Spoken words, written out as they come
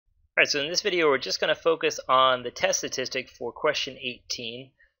Alright, so in this video we're just going to focus on the test statistic for question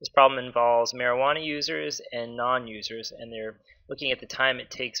 18. This problem involves marijuana users and non-users, and they're looking at the time it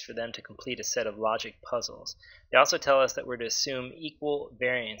takes for them to complete a set of logic puzzles. They also tell us that we're to assume equal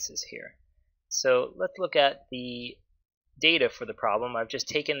variances here. So let's look at the data for the problem. I've just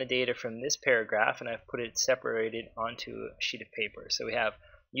taken the data from this paragraph and I've put it separated onto a sheet of paper. So we have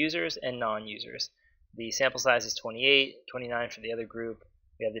users and non-users. The sample size is 28, 29 for the other group.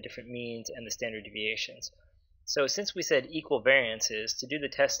 We have the different means and the standard deviations. So since we said equal variances, to do the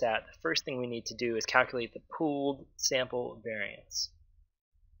test stat, the first thing we need to do is calculate the pooled sample variance.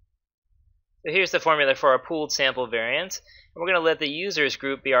 So here's the formula for our pooled sample variance. And we're going to let the users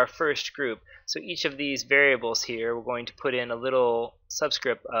group be our first group. So each of these variables here, we're going to put in a little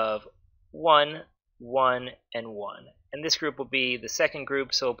subscript of 1, 1, and 1. And this group will be the second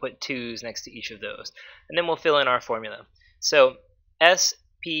group, so we'll put 2's next to each of those. And then we'll fill in our formula. So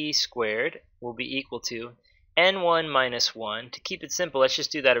SP squared will be equal to n1 minus 1. To keep it simple, let's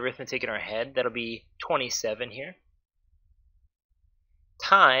just do that arithmetic in our head. That'll be 27 here.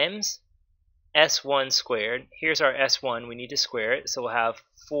 Times S1 squared. Here's our S1. We need to square it, so we'll have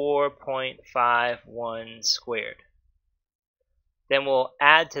 4.51 squared. Then we'll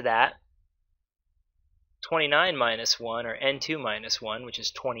add to that 29 minus 1, or n2 minus 1, which is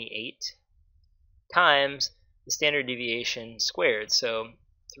 28, times the standard deviation squared, so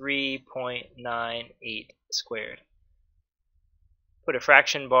 3.98 squared. Put a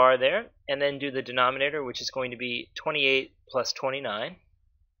fraction bar there, and then do the denominator, which is going to be 28 plus 29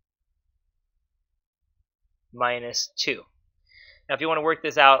 minus 2. Now if you want to work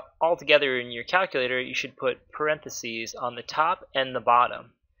this out all together in your calculator, you should put parentheses on the top and the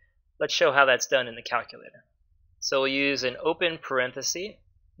bottom. Let's show how that's done in the calculator. So we'll use an open parenthesis,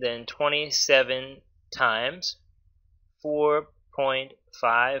 then 27 times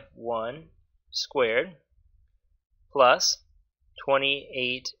 4.51 squared plus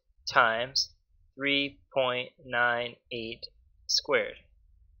 28 times 3.98 squared.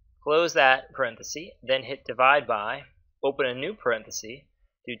 Close that parenthesis, then hit divide by, open a new parenthesis,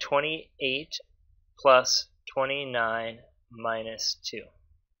 do 28 plus 29 minus 2.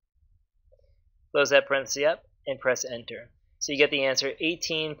 Close that parenthesis up and press enter. So you get the answer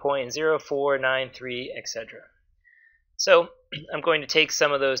 18.0493, etc. So I'm going to take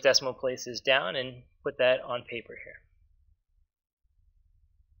some of those decimal places down and put that on paper here.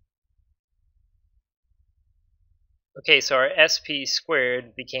 Okay, so our SP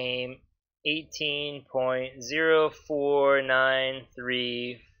squared became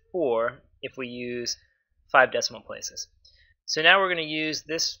 18.04934 if we use 5 decimal places. So now we're going to use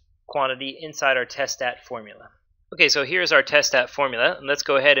this quantity inside our test stat formula. Okay, so here's our test stat formula, and let's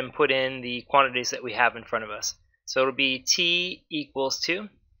go ahead and put in the quantities that we have in front of us. So it'll be T equals to,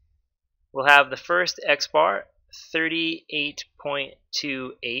 we'll have the first X bar,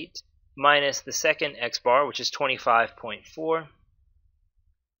 38.28, minus the second X bar, which is 25.4.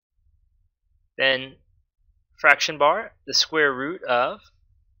 Then fraction bar, the square root of,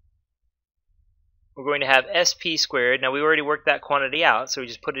 we're going to have SP squared. Now we already worked that quantity out, so we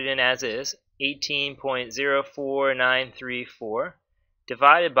just put it in as is, 18.04934,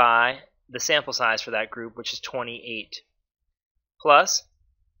 divided by the sample size for that group, which is 28, plus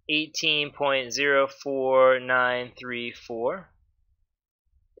 18.04934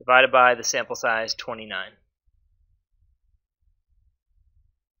 divided by the sample size 29.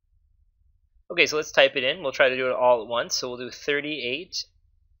 Okay, so let's type it in. We'll try to do it all at once. So we'll do 38.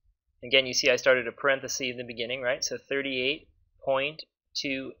 Again, you see I started a parenthesis in the beginning, right? So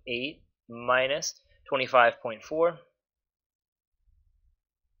 38.28 minus 25.4.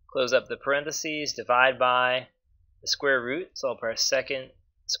 Close up the parentheses, divide by the square root. So I'll press second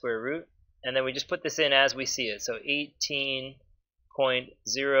square root. And then we just put this in as we see it. So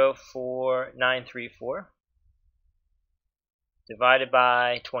 18.04934 divided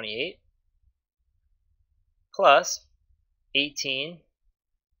by 28 plus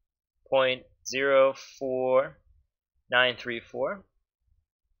 18.04934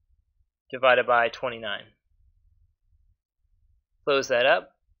 divided by 29. Close that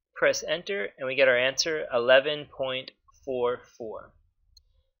up, press enter, and we get our answer 11.44 or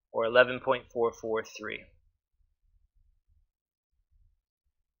 11.443.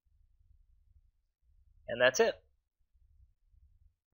 And that's it.